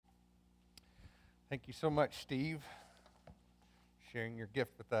Thank you so much, Steve, sharing your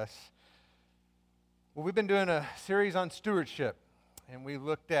gift with us. Well, we've been doing a series on stewardship, and we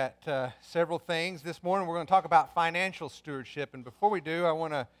looked at several things. This morning, we're going to talk about financial stewardship, and before we do, I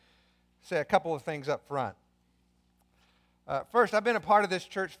want to say a couple of things up front. First, I've been a part of this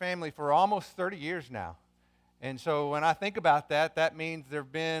church family for almost 30 years now, and so when I think about that, that means there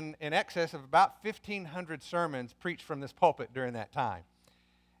have been in excess of about 1,500 sermons preached from this pulpit during that time.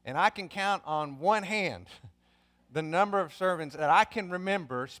 And I can count on one hand the number of sermons that I can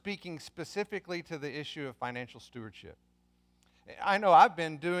remember speaking specifically to the issue of financial stewardship. I know I've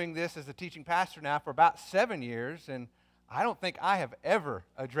been doing this as a teaching pastor now for about 7 years, and I don't think I have ever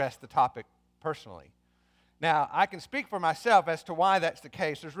addressed the topic personally. Now, I can speak for myself as to why that's the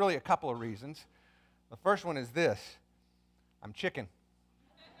case. There's really a couple of reasons. The first one is this: I'm chicken.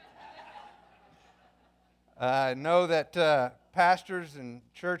 I know that pastors and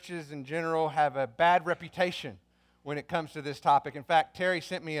churches in general have a bad reputation when it comes to this topic. In fact, Terry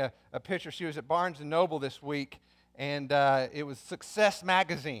sent me a picture. She was at Barnes & Noble this week, and it was Success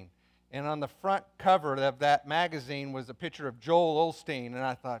Magazine. And on the front cover of that magazine was a picture of Joel Osteen. And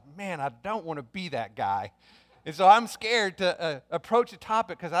I thought, man, I don't want to be that guy. And so I'm scared to approach the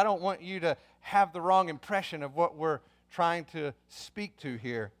topic because I don't want you to have the wrong impression of what we're trying to speak to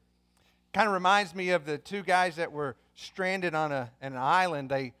here. Kind of reminds me of the two guys that were stranded on an island.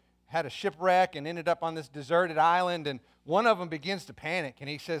 They had a shipwreck and ended up on this deserted island, and one of them begins to panic, and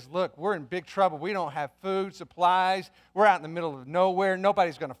he says, look, we're in big trouble. We don't have food, supplies. We're out in the middle of nowhere.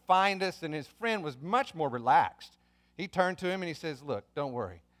 Nobody's going to find us. And his friend was much more relaxed. He turned to him and he says, look, don't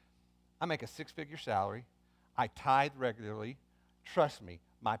worry. I make a 6-figure salary. I tithe regularly. Trust me,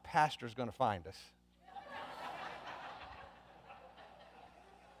 my pastor's going to find us.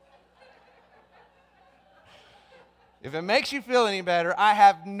 If it makes you feel any better, I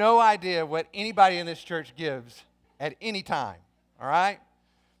have no idea what anybody in this church gives at any time, all right?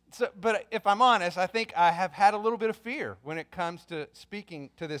 But if I'm honest, I think I have had a little bit of fear when it comes to speaking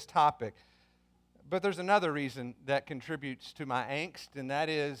to this topic. But there's another reason that contributes to my angst, and that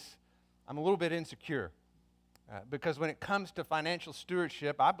is I'm a little bit insecure. Because when it comes to financial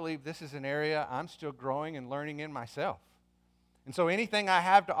stewardship, I believe this is an area I'm still growing and learning in myself. And so anything I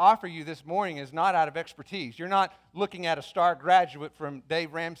have to offer you this morning is not out of expertise. You're not looking at a star graduate from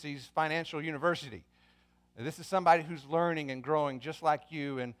Dave Ramsey's Financial University. This is somebody who's learning and growing just like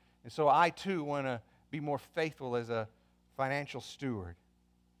you, and so I too want to be more faithful as a financial steward.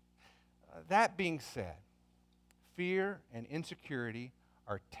 That being said, fear and insecurity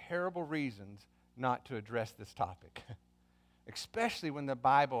are terrible reasons not to address this topic, especially when the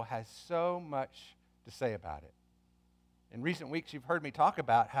Bible has so much to say about it. In recent weeks, you've heard me talk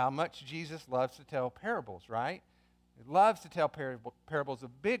about how much Jesus loves to tell parables, right? He loves to tell parables, a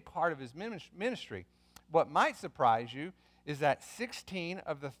big part of his ministry. What might surprise you is that 16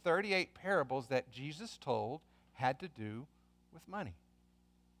 of the 38 parables that Jesus told had to do with money,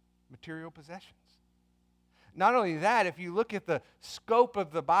 material possessions. Not only that, if you look at the scope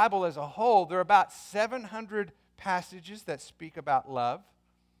of the Bible as a whole, there are about 700 passages that speak about love,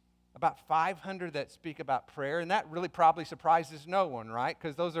 about 500 that speak about prayer, and that really probably surprises no one, right?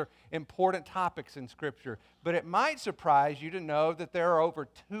 Because those are important topics in Scripture. But it might surprise you to know that there are over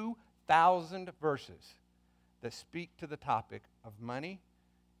 2,000 verses that speak to the topic of money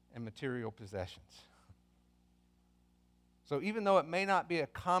and material possessions. So even though it may not be a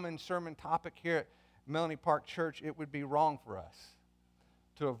common sermon topic here at Melanie Park Church, it would be wrong for us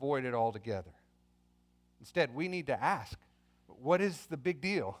to avoid it altogether. Instead, we need to ask, what is the big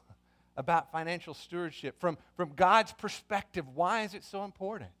deal about financial stewardship? From God's perspective, why is it so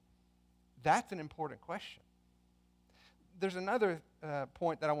important? That's an important question. There's another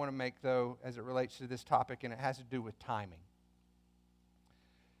point that I want to make, though, as it relates to this topic, and it has to do with timing.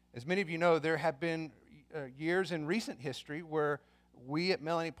 As many of you know, there have been years in recent history where we at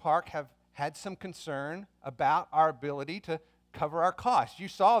Melanie Park have had some concern about our ability to cover our costs. You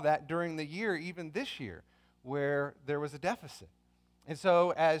saw that during the year, even this year, where there was a deficit. And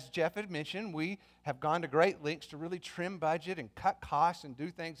so, as Jeff had mentioned, we have gone to great lengths to really trim budget and cut costs and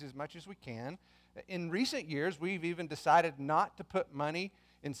do things as much as we can. In recent years, we've even decided not to put money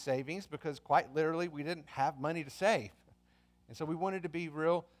in savings because quite literally we didn't have money to save. And so we wanted to be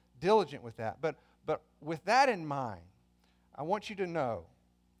real diligent with that. But with that in mind, I want you to know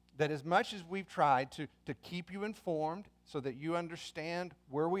that as much as we've tried to keep you informed so that you understand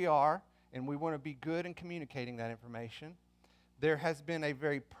where we are, and we want to be good in communicating that information, there has been a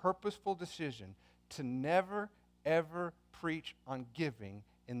very purposeful decision to never, ever preach on giving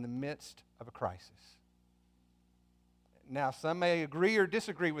in the midst of a crisis. Now, some may agree or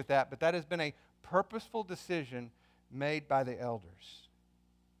disagree with that, but that has been a purposeful decision made by the elders.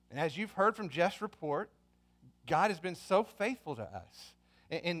 And as you've heard from Jeff's report, God has been so faithful to us.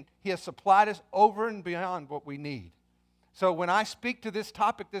 And He has supplied us over and beyond what we need. So when I speak to this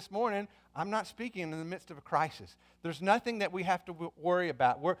topic this morning, I'm not speaking in the midst of a crisis. There's nothing that we have to worry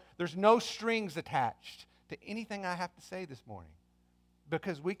about. There's no strings attached to anything I have to say this morning,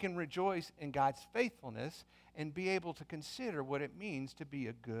 because we can rejoice in God's faithfulness and be able to consider what it means to be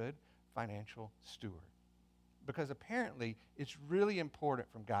a good financial steward. Because apparently it's really important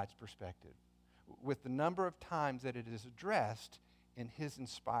from God's perspective, with the number of times that it is addressed in His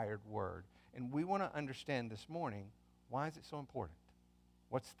inspired word. And we want to understand this morning, why is it so important?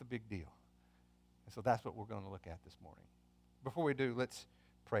 What's the big deal? And so that's what we're going to look at this morning. Before we do, let's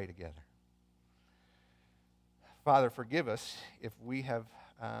pray together. Father, forgive us if we have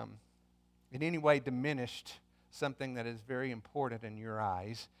in any way diminished something that is very important in your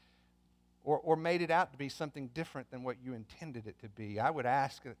eyes, or made it out to be something different than what you intended it to be. I would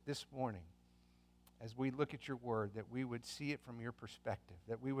ask that this morning, as we look at your word, that we would see it from your perspective,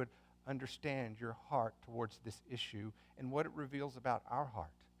 that we would understand your heart towards this issue and what it reveals about our heart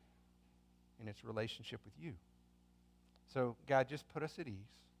in its relationship with you. So, God, just put us at ease.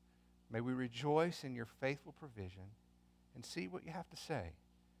 May we rejoice in your faithful provision and see what you have to say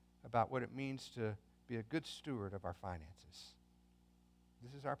about what it means to be a good steward of our finances.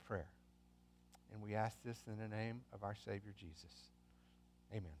 This is our prayer, and we ask this in the name of our Savior Jesus.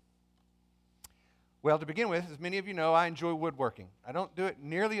 Amen. Well, to begin with, as many of you know, I enjoy woodworking. I don't do it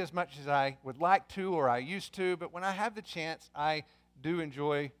nearly as much as I would like to or I used to, but when I have the chance, I do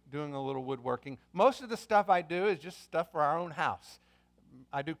enjoy doing a little woodworking. Most of the stuff I do is just stuff for our own house.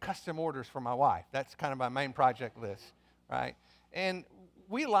 I do custom orders for my wife. That's kind of my main project list, right? And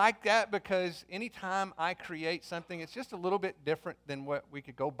we like that because anytime I create something, it's just a little bit different than what we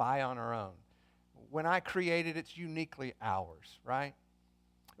could go buy on our own. When I create it, it's uniquely ours, right?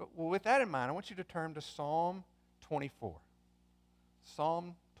 Well, with that in mind, I want you to turn to Psalm 24.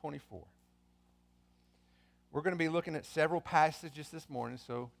 Psalm 24. We're going to be looking at several passages this morning,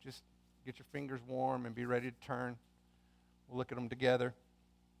 so just get your fingers warm and be ready to turn. We'll look at them together.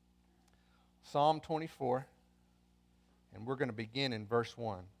 Psalm 24, and we're going to begin in verse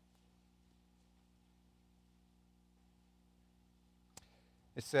 1.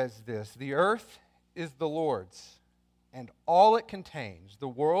 It says this: "The earth is the Lord's, and all it contains, the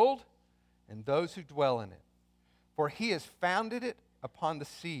world and those who dwell in it. For He has founded it upon the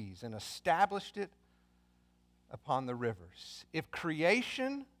seas and established it upon the rivers. If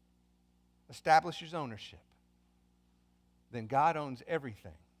creation establishes ownership, then God owns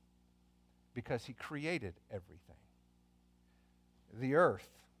everything because He created everything. The earth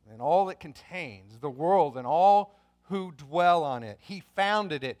and all it contains, the world and all who dwell on it. He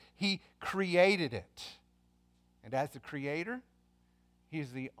founded it. He created it. And as the creator, He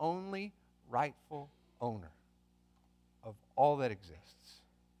is the only rightful owner of all that exists."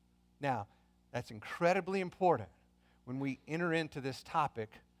 Now, that's incredibly important when we enter into this topic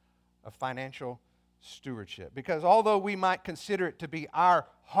of financial stewardship. Because although we might consider it to be our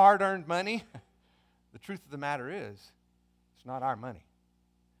hard-earned money, the truth of the matter is, it's not our money.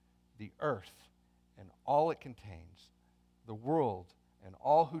 The earth and all it contains, the world and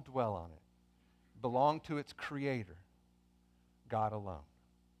all who dwell on it, belong to its creator, God alone.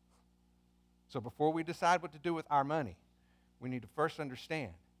 So before we decide what to do with our money, we need to first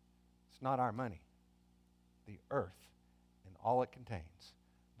understand it's not our money. The earth and all it contains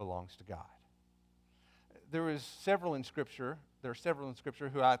belongs to God. There are several in Scripture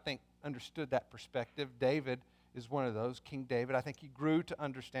who I think understood that perspective. David is one of those, King David. I think he grew to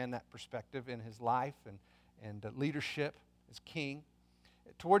understand that perspective in his life and leadership as king.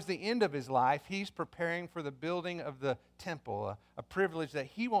 Towards the end of his life, he's preparing for the building of the temple, a privilege that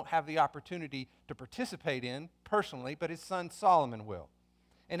he won't have the opportunity to participate in personally, but his son Solomon will.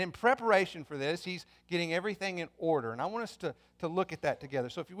 And in preparation for this, he's getting everything in order. And I want us to look at that together.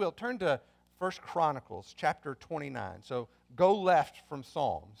 So if you will, turn to 1 Chronicles chapter 29. So go left from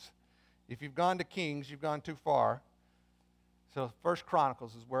Psalms. If you've gone to Kings, you've gone too far. So 1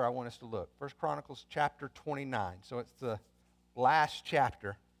 Chronicles is where I want us to look. 1 Chronicles chapter 29. So it's the last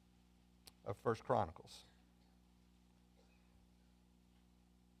chapter of 1 Chronicles.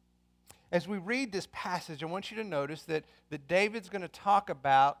 As we read this passage, I want you to notice that David's going to talk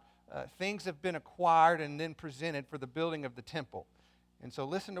about things that have been acquired and then presented for the building of the temple. And so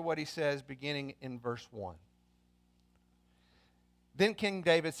listen to what he says beginning in verse 1. "Then King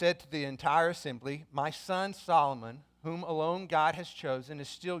David said to the entire assembly, 'My son Solomon, whom alone God has chosen, is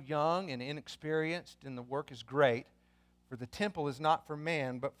still young and inexperienced, and the work is great. For the temple is not for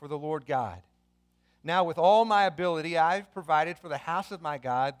man, but for the Lord God. Now with all my ability I've provided for the house of my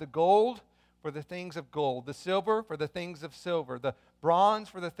God the gold for the things of gold, the silver for the things of silver, the bronze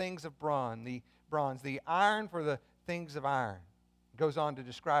for the things of bronze, the iron for the things of iron. It goes on to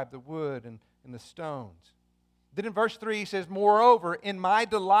describe the wood and the stones. Then in verse 3 he says, Moreover, in my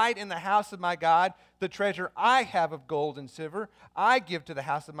delight in the house of my God, the treasure I have of gold and silver, I give to the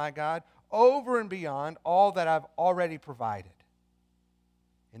house of my God over and beyond all that I've already provided.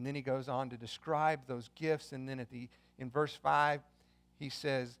 And then he goes on to describe those gifts, and then in verse 5 he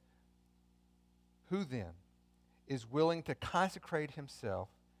says, Who then is willing to consecrate himself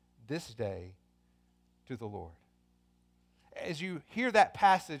this day to the Lord? As you hear that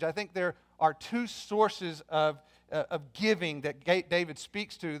passage, I think there are two sources of giving that David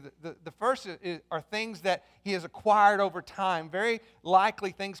speaks to. The first are things that he has acquired over time, very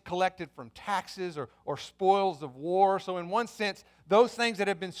likely things collected from taxes or spoils of war. So in one sense, those things that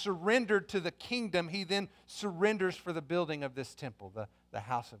have been surrendered to the kingdom, he then surrenders for the building of this temple, the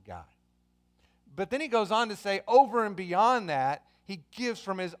house of God. But then he goes on to say, over and beyond that, he gives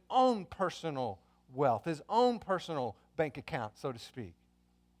from his own personal wealth, his own personal bank account, so to speak.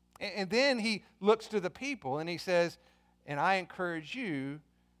 And then he looks to the people and he says, and I encourage you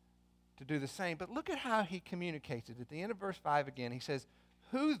to do the same. But look at how he communicates it. At the end of verse 5 again, he says,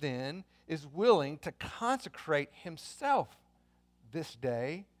 Who then is willing to consecrate himself this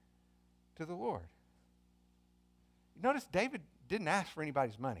day to the Lord? Notice David didn't ask for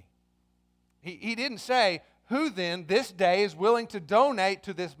anybody's money. He didn't say, Who then this day is willing to donate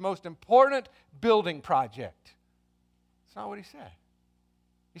to this most important building project? That's not what he said.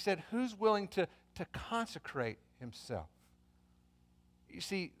 He said, Who's willing to consecrate himself? You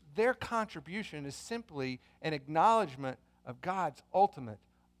see, their contribution is simply an acknowledgement of God's ultimate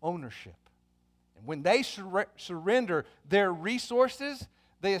ownership. And when they surrender their resources,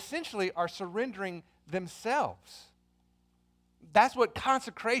 they essentially are surrendering themselves. That's what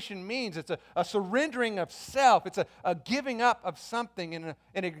consecration means. It's a surrendering of self. It's a giving up of something and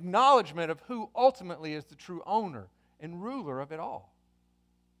an acknowledgement of who ultimately is the true owner and ruler of it all.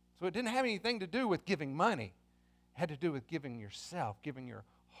 So it didn't have anything to do with giving money. It had to do with giving yourself, giving your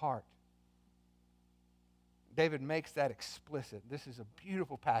heart. David makes that explicit. This is a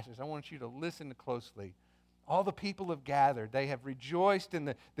beautiful passage. I want you to listen closely. All the people have gathered. They have rejoiced in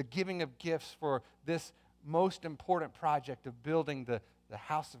the giving of gifts for this most important project of building the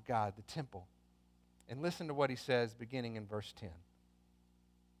house of God, the temple. And listen to what he says beginning in verse 10.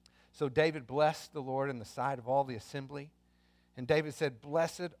 So David blessed the Lord in the sight of all the assembly. And David said,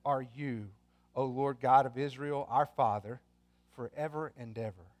 Blessed are you, O Lord God of Israel, our Father, forever and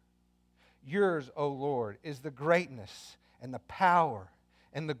ever. Yours, O Lord, is the greatness and the power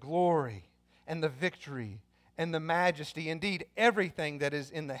and the glory and the victory and the majesty. Indeed, everything that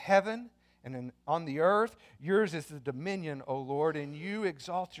is in the heaven and on the earth, yours is the dominion, O Lord, and you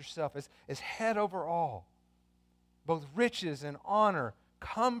exalt yourself as head over all. Both riches and honor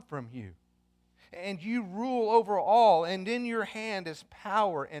come from you. And you rule over all, and in your hand is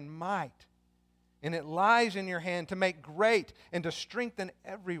power and might. And it lies in your hand to make great and to strengthen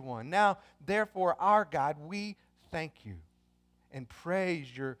everyone. Now, therefore, our God, we thank you and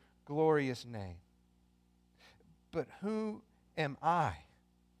praise your glorious name. But who am I?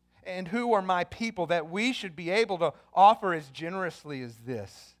 And who are my people that we should be able to offer as generously as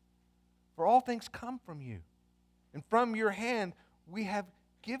this? For all things come from you, and from your hand we have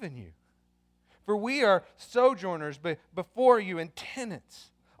given you. For we are sojourners before you and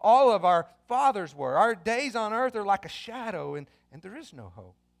tenants. All of our fathers were. Our days on earth are like a shadow, and there is no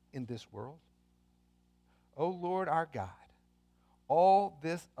hope in this world. O Lord our God, all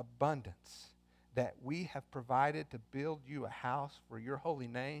this abundance that we have provided to build you a house for your holy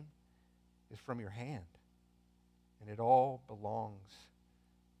name is from your hand, and it all belongs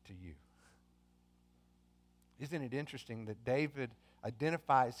to you. Isn't it interesting that David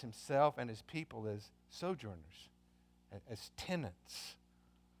identifies himself and his people as sojourners, as tenants?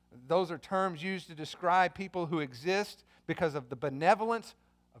 Those are terms used to describe people who exist because of the benevolence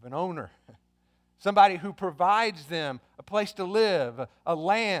of an owner. Somebody who provides them a place to live, a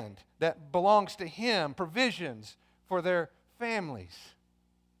land that belongs to him, provisions for their families.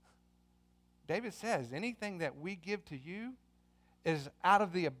 David says, anything that we give to you is out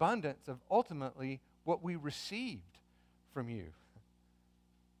of the abundance of ultimately what we received from you.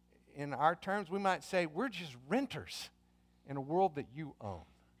 In our terms, we might say we're just renters in a world that you own.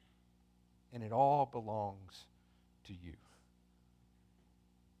 And it all belongs to you.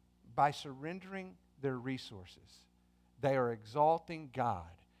 By surrendering their resources, they are exalting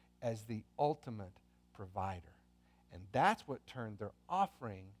God as the ultimate provider And that's what turned their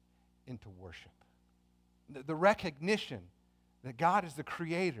offering into worship. The recognition that God is the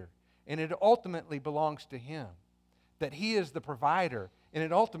creator and it ultimately belongs to him. That he is the provider and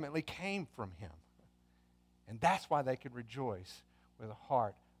it ultimately came from him. And that's why they could rejoice with a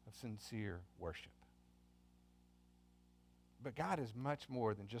heart of sincere worship. But God is much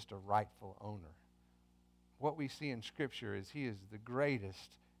more than just a rightful owner. What we see in Scripture is he is the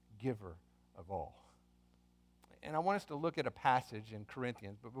greatest giver of all. And I want us to look at a passage in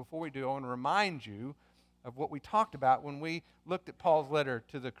Corinthians, but before we do, I want to remind you of what we talked about when we looked at Paul's letter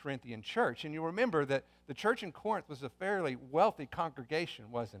to the Corinthian church. And you'll remember that the church in Corinth was a fairly wealthy congregation,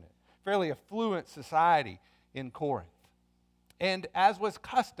 wasn't it? Fairly affluent society in Corinth. And as was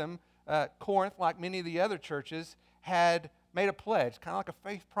custom, Corinth, like many of the other churches, had made a pledge, kind of like a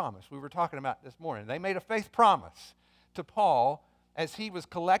faith promise we were talking about this morning. They made a faith promise to Paul as he was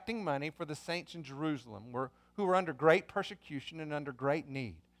collecting money for the saints in Jerusalem who were under great persecution and under great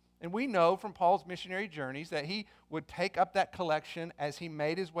need. And we know from Paul's missionary journeys that he would take up that collection as he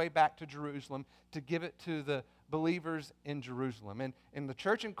made his way back to Jerusalem to give it to the believers in Jerusalem. And the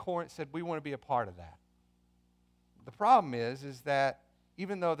church in Corinth said, we want to be a part of that. The problem is that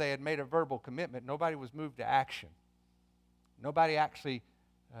even though they had made a verbal commitment, nobody was moved to action. Nobody actually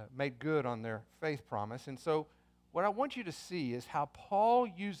made good on their faith promise. And so what I want you to see is how Paul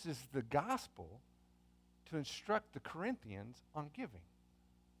uses the gospel to instruct the Corinthians on giving.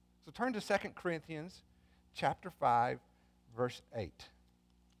 So turn to 2 Corinthians chapter 5, verse 8.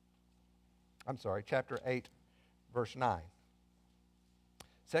 I'm sorry, chapter 8, verse 9.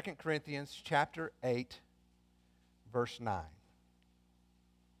 2 Corinthians chapter 8, verse 9.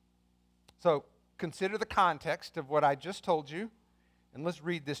 So consider the context of what I just told you, and let's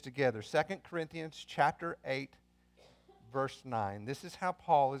read this together. 2 Corinthians chapter 8, verse 9. This is how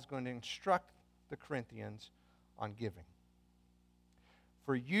Paul is going to instruct the Corinthians on giving.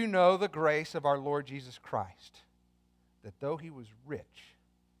 For you know the grace of our Lord Jesus Christ, that though he was rich,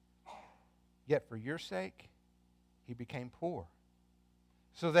 yet for your sake he became poor,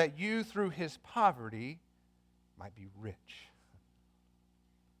 so that you through his poverty might be rich.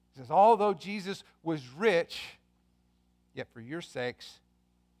 It says, although Jesus was rich, yet for your sakes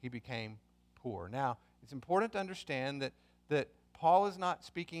he became poor. Now, it's important to understand that Paul is not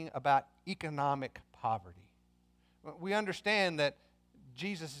speaking about economic poverty. We understand that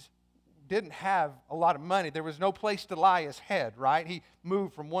Jesus didn't have a lot of money. There was no place to lie his head, right? He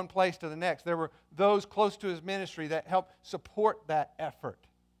moved from one place to the next. There were those close to his ministry that helped support that effort.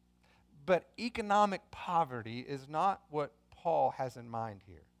 But economic poverty is not what Paul has in mind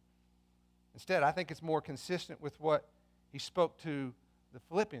here. Instead, I think it's more consistent with what he spoke to the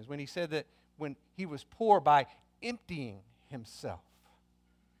Philippians when he said that when he was poor by emptying himself,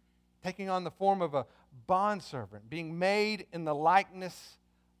 taking on the form of a bondservant, being made in the likeness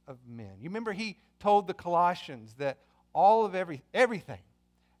of men. You remember he told the Colossians that all of everything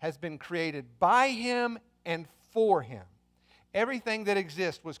has been created by him and for him. Everything that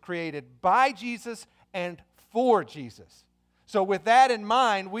exists was created by Jesus and for Jesus. So with that in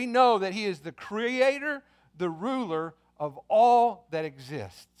mind, we know that he is the creator, the ruler of all that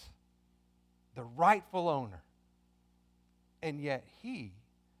exists, the rightful owner. And yet he,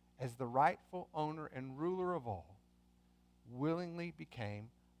 as the rightful owner and ruler of all, willingly became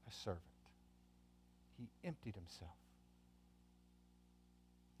a servant. He emptied himself.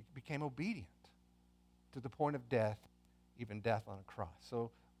 He became obedient to the point of death, even death on a cross.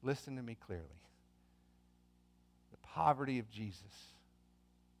 So listen to me clearly. The poverty of Jesus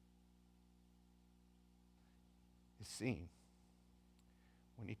is seen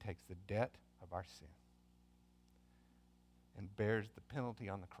when he takes the debt of our sin and bears the penalty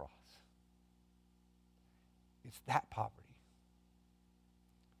on the cross. It's that poverty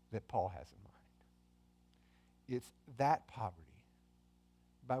that Paul has in mind. It's that poverty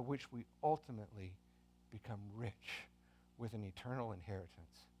by which we ultimately become rich with an eternal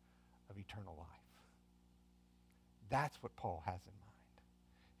inheritance of eternal life. That's what Paul has in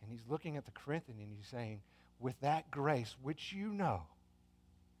mind. And he's looking at the Corinthians and he's saying, with that grace which you know,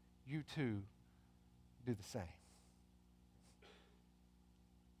 you too do the same.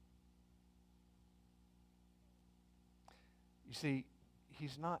 You see,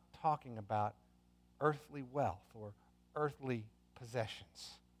 he's not talking about earthly wealth or earthly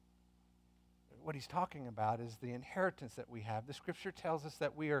possessions. What he's talking about is the inheritance that we have. The scripture tells us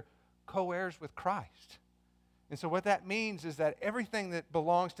that we are co-heirs with Christ. And so what that means is that everything that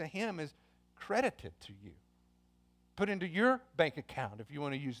belongs to him is credited to you, put into your bank account, if you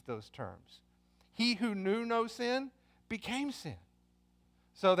want to use those terms. He who knew no sin became sin,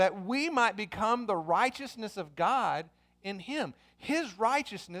 so that we might become the righteousness of God in him. His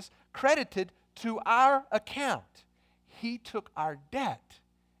righteousness credited to our account. He took our debt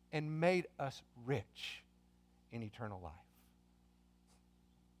and made us rich in eternal life.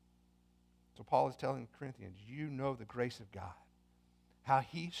 So Paul is telling the Corinthians, you know the grace of God, how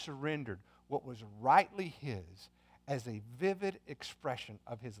he surrendered what was rightly his as a vivid expression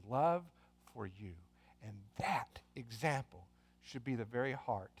of his love for you. And that example should be the very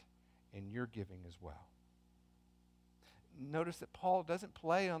heart in your giving as well. Notice that Paul doesn't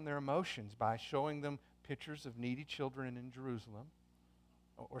play on their emotions by showing them pictures of needy children in Jerusalem,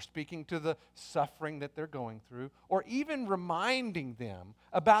 or speaking to the suffering that they're going through, or even reminding them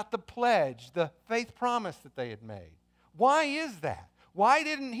about the pledge, the faith promise that they had made. Why is that? Why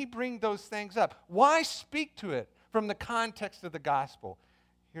didn't he bring those things up? Why speak to it from the context of the gospel?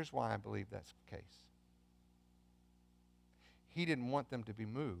 Here's why I believe that's the case. He didn't want them to be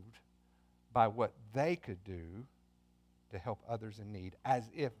moved by what they could do to help others in need, as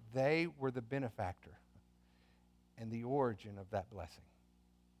if they were the benefactor and the origin of that blessing.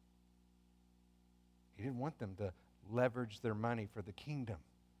 He didn't want them to leverage their money for the kingdom.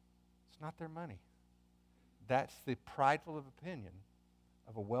 It's not their money. That's the prideful opinion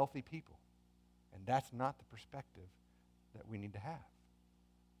of a wealthy people. And that's not the perspective that we need to have.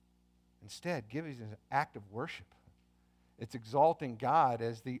 Instead, giving is an act of worship. It's exalting God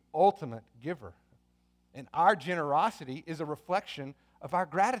as the ultimate giver. And our generosity is a reflection of our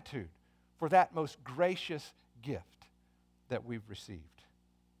gratitude for that most gracious gift that we've received.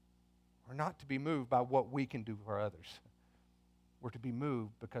 We're not to be moved by what we can do for others. We're to be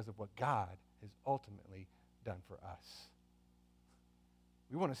moved because of what God has ultimately done for us.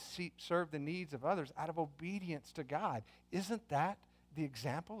 We want to serve the needs of others out of obedience to God. Isn't that the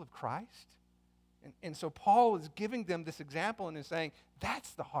example of Christ? And so Paul is giving them this example and is saying,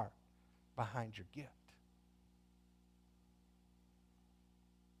 that's the heart behind your gift.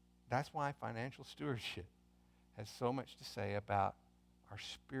 That's why financial stewardship has so much to say about our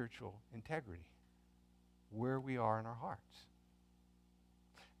spiritual integrity, where we are in our hearts.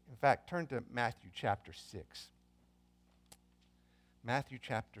 In fact, turn to Matthew chapter 6. Matthew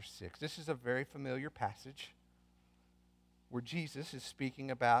chapter 6. This is a very familiar passage where Jesus is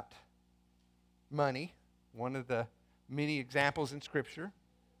speaking about money, one of the many examples in Scripture.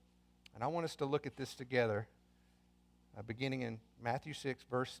 And I want us to look at this together, beginning in Matthew 6,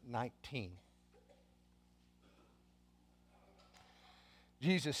 verse 19.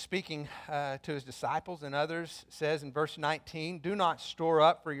 Jesus, speaking to his disciples and others, says in verse 19, "Do not store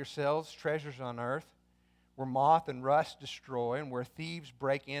up for yourselves treasures on earth, where moth and rust destroy, and where thieves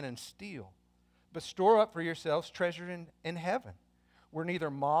break in and steal. But store up for yourselves treasure in heaven, where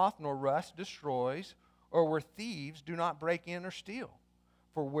neither moth nor rust destroys, or where thieves do not break in or steal.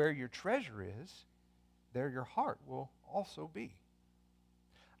 For where your treasure is, there your heart will also be."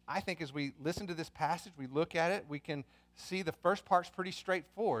 I think as we listen to this passage, we look at it, we can see the first part's pretty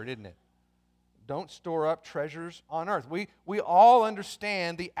straightforward, isn't it? Don't store up treasures on earth. We all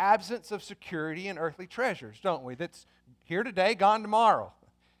understand the absence of security in earthly treasures, don't we? That's here today, gone tomorrow.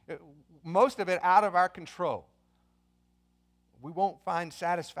 Most of it out of our control. We won't find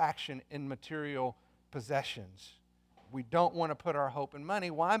satisfaction in material possessions. We don't want to put our hope in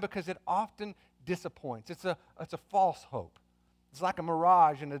money. Why? Because it often disappoints. It's a false hope. It's like a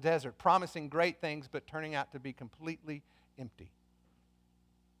mirage in the desert, promising great things but turning out to be completely empty.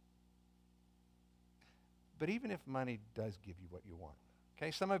 But even if money does give you what you want,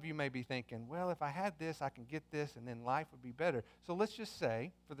 okay, some of you may be thinking, well, if I had this, I can get this, and then life would be better. So let's just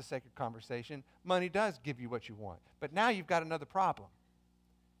say, for the sake of conversation, money does give you what you want. But now you've got another problem.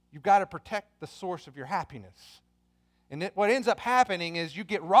 You've got to protect the source of your happiness. And what ends up happening is you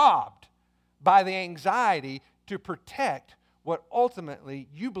get robbed by the anxiety to protect what ultimately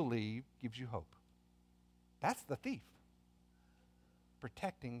you believe gives you hope. That's the thief.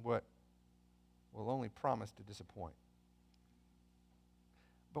 Protecting what will only promise to disappoint.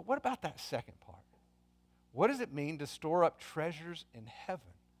 But what about that second part? What does it mean to store up treasures in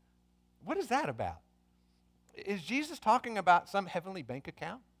heaven? What is that about? Is Jesus talking about some heavenly bank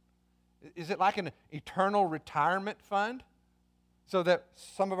account? Is it like an eternal retirement fund? So that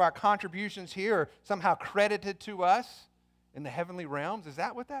some of our contributions here are somehow credited to us in the heavenly realms? Is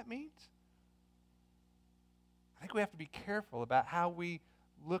that what that means? I think we have to be careful about how we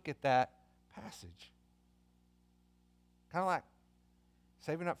look at that passage. Kind of like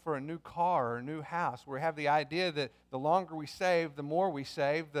saving up for a new car or a new house, where we have the idea that the longer we save, the more we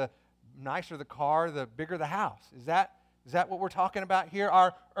save, the nicer the car, the bigger the house. Is that Is that what we're talking about here?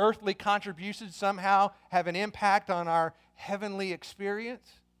 Our earthly contributions somehow have an impact on our heavenly experience?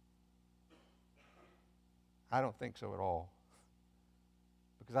 I don't think so at all.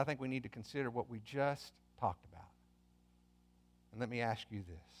 Because I think we need to consider what we just talked about. And let me ask you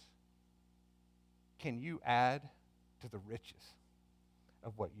this. Can you add to the riches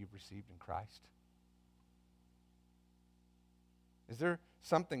of what you've received in Christ? Is there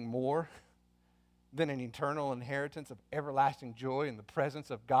something more than an eternal inheritance of everlasting joy in the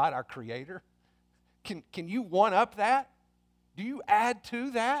presence of God, our Creator? Can you one up that? Do you add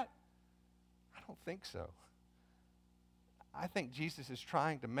to that? I don't think so. I think Jesus is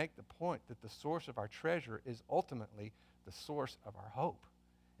trying to make the point that the source of our treasure is ultimately the source of our hope.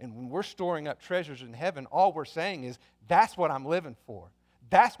 And when we're storing up treasures in heaven, all we're saying is, that's what I'm living for.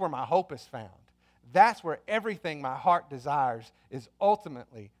 That's where my hope is found. That's where everything my heart desires is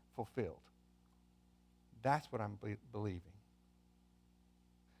ultimately fulfilled. That's what I'm believing.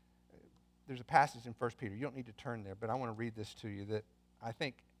 There's a passage in 1 Peter. You don't need to turn there, but I want to read this to you that I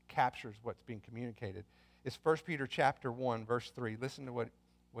think captures what's being communicated. It's 1 Peter chapter 1, verse 3. Listen to what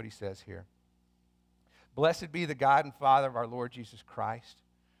he says here. Blessed be the God and Father of our Lord Jesus Christ,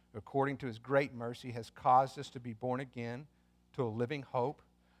 who according to his great mercy has caused us to be born again to a living hope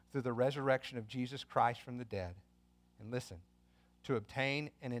through the resurrection of Jesus Christ from the dead. And listen, to obtain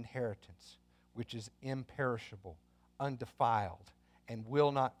an inheritance which is imperishable, undefiled, and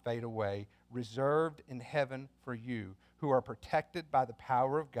will not fade away, reserved in heaven for you, who are protected by the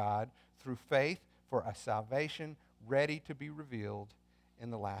power of God through faith for a salvation ready to be revealed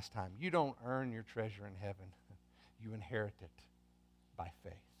in the last time. You don't earn your treasure in heaven. You inherit it by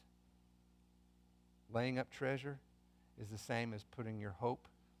faith. Laying up treasure is the same as putting your hope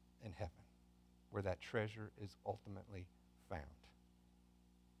in heaven, where that treasure is ultimately found.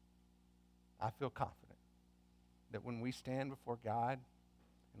 I feel confident that when we stand before God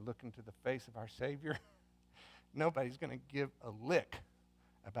and look into the face of our Savior, nobody's going to give a lick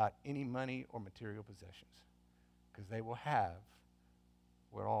about any money or material possessions, because they will have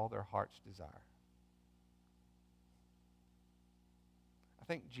what all their hearts desire. I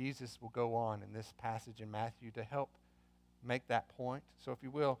think Jesus will go on in this passage in Matthew to help make that point. So if you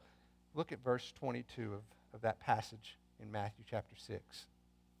will, look at verse 22 of that passage in Matthew chapter 6.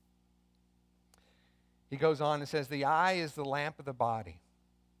 He goes on and says, the eye is the lamp of the body.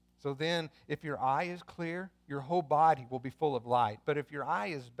 So then, if your eye is clear, your whole body will be full of light. But if your eye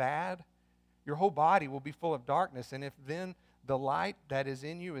is bad, your whole body will be full of darkness. And if then the light that is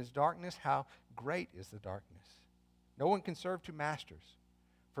in you is darkness, how great is the darkness? No one can serve two masters.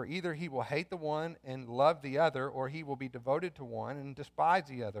 For either he will hate the one and love the other, or he will be devoted to one and despise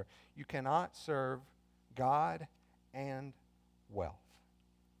the other. You cannot serve God and wealth.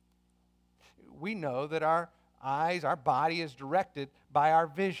 We know that our eyes, our body is directed by our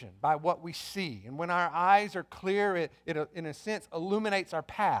vision, by what we see. And when our eyes are clear, it in a sense, illuminates our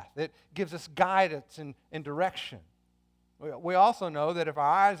path. It gives us guidance and direction. We also know that if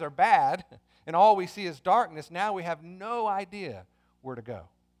our eyes are bad and all we see is darkness, now we have no idea where to go.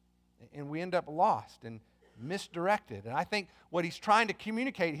 And we end up lost and misdirected. And I think what he's trying to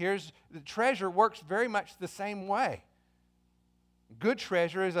communicate here is the treasure works very much the same way. Good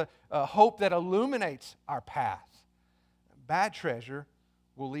treasure is a hope that illuminates our path. Bad treasure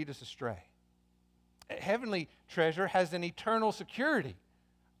will lead us astray. Heavenly treasure has an eternal security.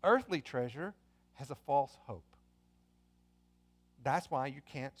 Earthly treasure has a false hope. That's why you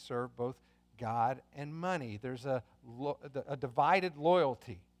can't serve both God and money. There's a divided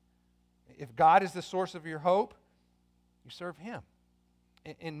loyalty. If God is the source of your hope, you serve Him.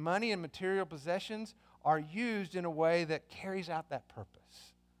 And money and material possessions are used in a way that carries out that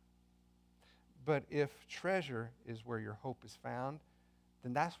purpose. But if treasure is where your hope is found,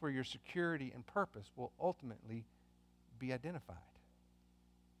 then that's where your security and purpose will ultimately be identified.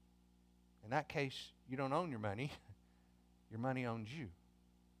 In that case, you don't own your money. Your money owns you.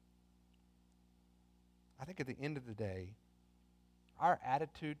 I think at the end of the day, our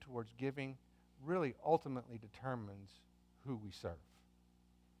attitude towards giving really ultimately determines who we serve.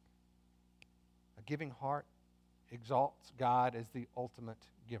 A giving heart exalts God as the ultimate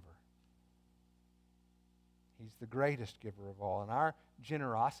giver. He's the greatest giver of all. And our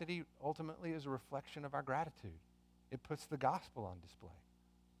generosity ultimately is a reflection of our gratitude. It puts the gospel on display.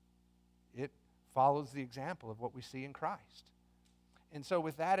 It follows the example of what we see in Christ. And so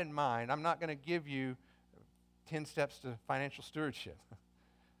with that in mind, I'm not going to give you 10 steps to financial stewardship.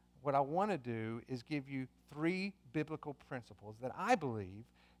 What I want to do is give you 3 biblical principles that I believe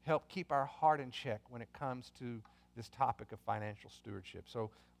help keep our heart in check when it comes to this topic of financial stewardship.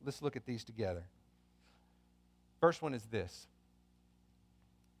 So let's look at these together. First one is this: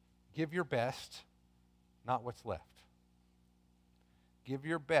 give your best, not what's left. Give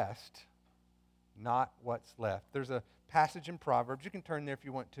your best, not what's left. There's a passage in Proverbs. You can turn there if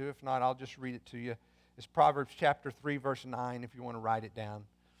you want to. If not, I'll just read it to you. It's Proverbs chapter 3, verse 9, if you want to write it down.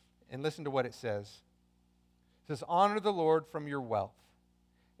 And listen to what it says. It says, honor the Lord from your wealth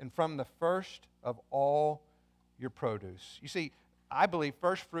and from the first of all your produce. You see, I believe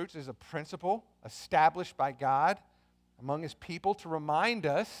first fruits is a principle established by God among His people to remind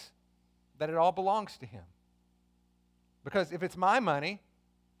us that it all belongs to Him. Because if it's my money,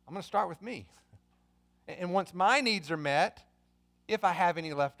 I'm going to start with me. And once my needs are met, if I have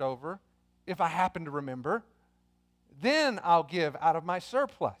any left over, if I happen to remember, then I'll give out of my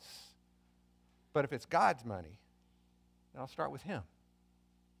surplus. But if it's God's money, then I'll start with Him.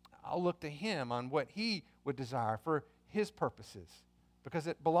 I'll look to Him on what He would desire for His purposes, because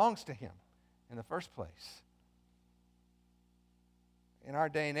it belongs to Him in the first place. In our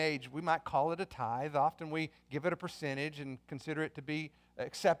day and age, we might call it a tithe. Often we give it a percentage and consider it to be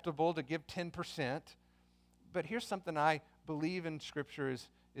acceptable to give 10%. But here's something I believe in Scripture is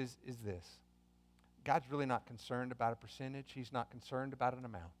this. God's really not concerned about a percentage. He's not concerned about an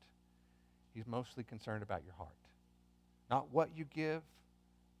amount. He's mostly concerned about your heart. Not what you give,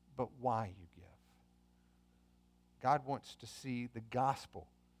 but why you give. God wants to see the gospel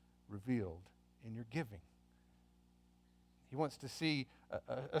revealed in your giving. He wants to see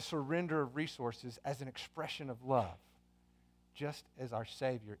a surrender of resources as an expression of love, just as our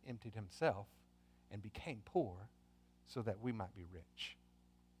Savior emptied Himself and became poor so that we might be rich.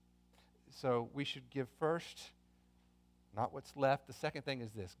 So we should give first, not what's left. The second thing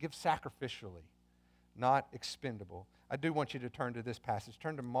is this: give sacrificially, not expendable. I do want you to turn to this passage.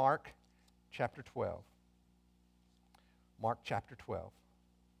 Turn to Mark chapter 12. Mark chapter 12.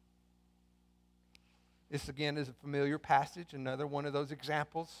 This, again, is a familiar passage, another one of those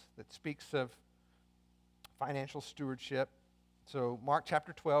examples that speaks of financial stewardship. So Mark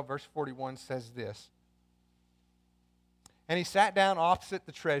chapter 12, verse 41 says this. And he sat down opposite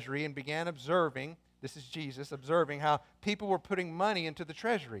the treasury and began observing, this is Jesus, observing how people were putting money into the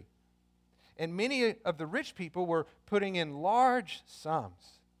treasury. And many of the rich people were putting in large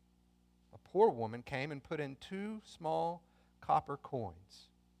sums. A poor woman came and put in 2 small copper coins,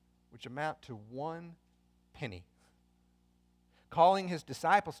 which amount to 1 penny. Calling his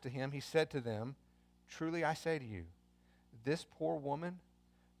disciples to him, he said to them, truly I say to you, this poor woman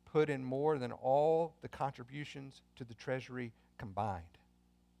put in more than all the contributions to the treasury combined.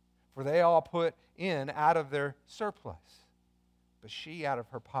 For they all put in out of their surplus, but she out of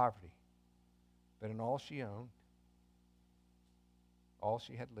her poverty. But in all she owned, all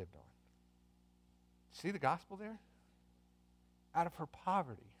she had lived on. See the gospel there? Out of her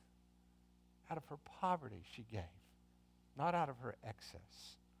poverty. Out of her poverty she gave, not out of her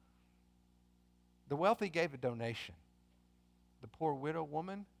excess. The wealthy gave a donation. The poor widow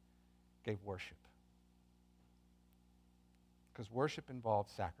woman gave worship. Because worship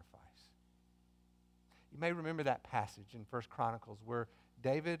involves sacrifice. You may remember that passage in 1 Chronicles where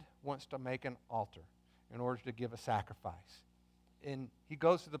David wants to make an altar in order to give a sacrifice. And he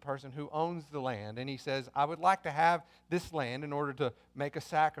goes to the person who owns the land and he says, I would like to have this land in order to make a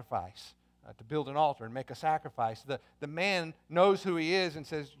sacrifice. To build an altar and make a sacrifice. The man knows who he is and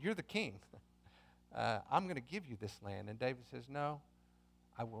says, you're the king. I'm going to give you this land. And David says, no,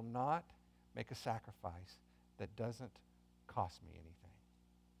 I will not make a sacrifice that doesn't cost me anything.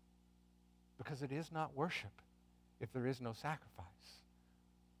 Because it is not worship if there is no sacrifice.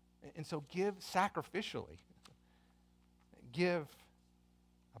 And so give sacrificially. Give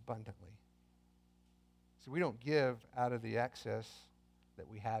abundantly. So we don't give out of the excess that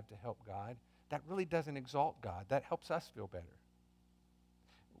we have to help God. That really doesn't exalt God. That helps us feel better.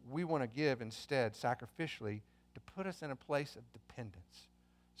 We want to give instead sacrificially to put us in a place of dependence,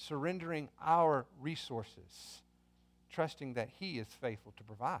 surrendering our resources, trusting that He is faithful to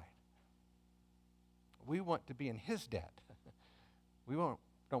provide. We want to be in His debt. We don't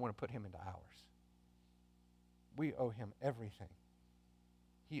want to put Him into ours. We owe Him everything.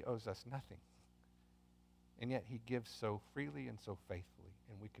 He owes us nothing. And yet He gives so freely and so faithfully,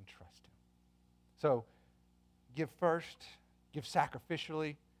 and we can trust Him. So, give first, give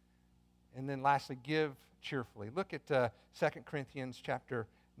sacrificially, and then lastly, give cheerfully. Look at 2 Corinthians chapter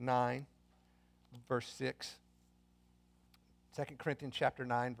 9, verse 6. 2 Corinthians chapter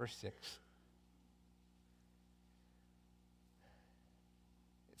 9, verse 6.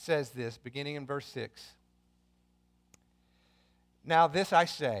 It says this, beginning in verse 6. Now this I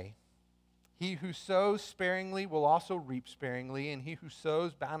say, he who sows sparingly will also reap sparingly, and he who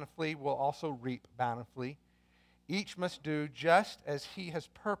sows bountifully will also reap bountifully. Each must do just as he has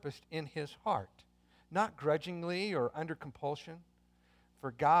purposed in his heart, not grudgingly or under compulsion,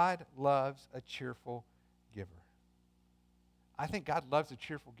 for God loves a cheerful giver. I think God loves a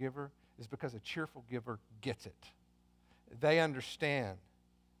cheerful giver is because a cheerful giver gets it. They understand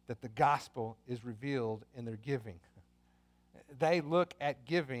that the gospel is revealed in their giving. They look at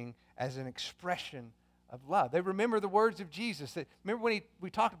giving as an expression of love. They remember the words of Jesus. Remember when we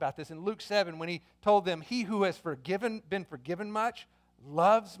talked about this in Luke 7 when he told them, he who has been forgiven much,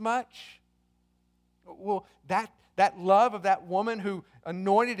 loves much. Well, that love of that woman who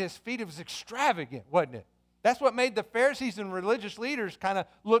anointed his feet, it was extravagant, wasn't it? That's what made the Pharisees and religious leaders kind of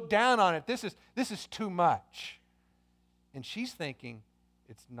look down on it. This is too much. And she's thinking,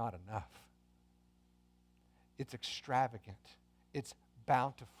 it's not enough. It's extravagant. It's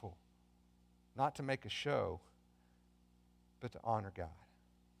bountiful. Not to make a show, but to honor God.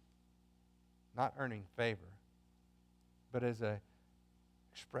 Not earning favor, but as an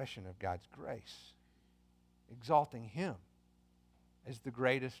expression of God's grace. Exalting Him as the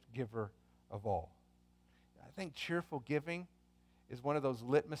greatest giver of all. I think cheerful giving is one of those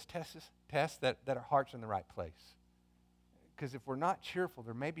litmus tests that our heart's in the right place. Because if we're not cheerful,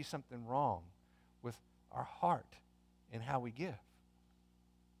 there may be something wrong with our heart in how we give.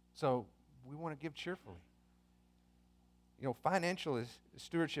 So we want to give cheerfully. You know, financial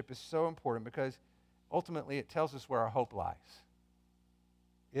stewardship is so important because ultimately it tells us where our hope lies.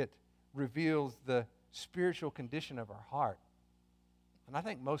 It reveals the spiritual condition of our heart. And I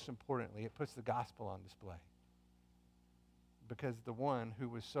think most importantly, it puts the gospel on display. Because the one who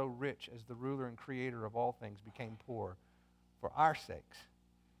was so rich as the ruler and creator of all things became poor for our sakes,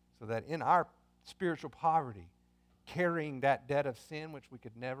 so that in our spiritual poverty, carrying that debt of sin which we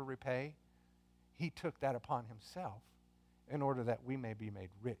could never repay, He took that upon Himself in order that we may be made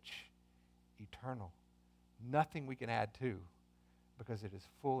rich, eternal. Nothing we can add to, because it is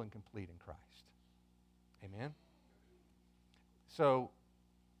full and complete in Christ. Amen? So,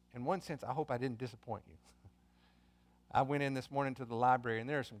 in one sense, I hope I didn't disappoint you. I went in this morning to the library, and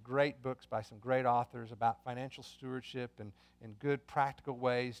there are some great books by some great authors about financial stewardship and good practical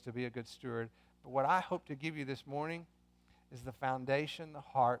ways to be a good steward. But what I hope to give you this morning is the foundation, the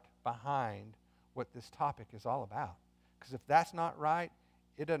heart behind what this topic is all about. Because if that's not right,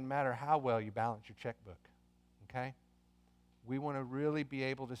 it doesn't matter how well you balance your checkbook. Okay? We want to really be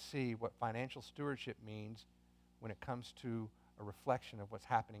able to see what financial stewardship means when it comes to a reflection of what's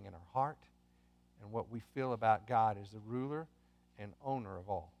happening in our heart and what we feel about God as the ruler and owner of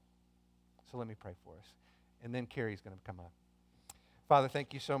all. So let me pray for us. And then Carrie's going to come up. Father,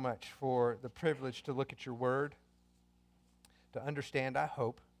 thank you so much for the privilege to look at your word, to understand, I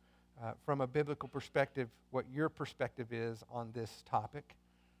hope, from a biblical perspective, what your perspective is on this topic.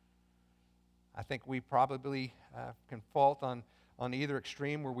 I think we probably can fault on either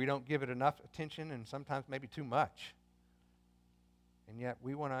extreme where we don't give it enough attention and sometimes maybe too much. And yet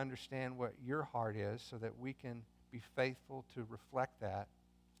we want to understand what your heart is so that we can be faithful to reflect that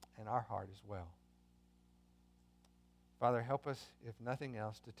in our heart as well. Father, help us, if nothing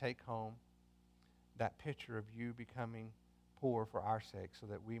else, to take home that picture of you becoming poor for our sake so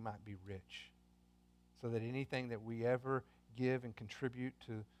that we might be rich. So that anything that we ever give and contribute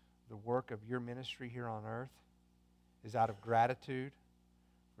to the work of your ministry here on earth is out of gratitude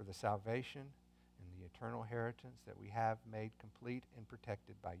for the salvation and the eternal inheritance that we have made complete and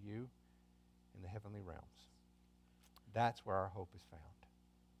protected by you in the heavenly realms. That's where our hope is found.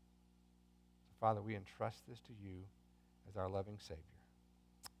 So, Father, we entrust this to you as our loving Savior.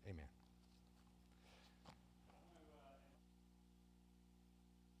 Amen.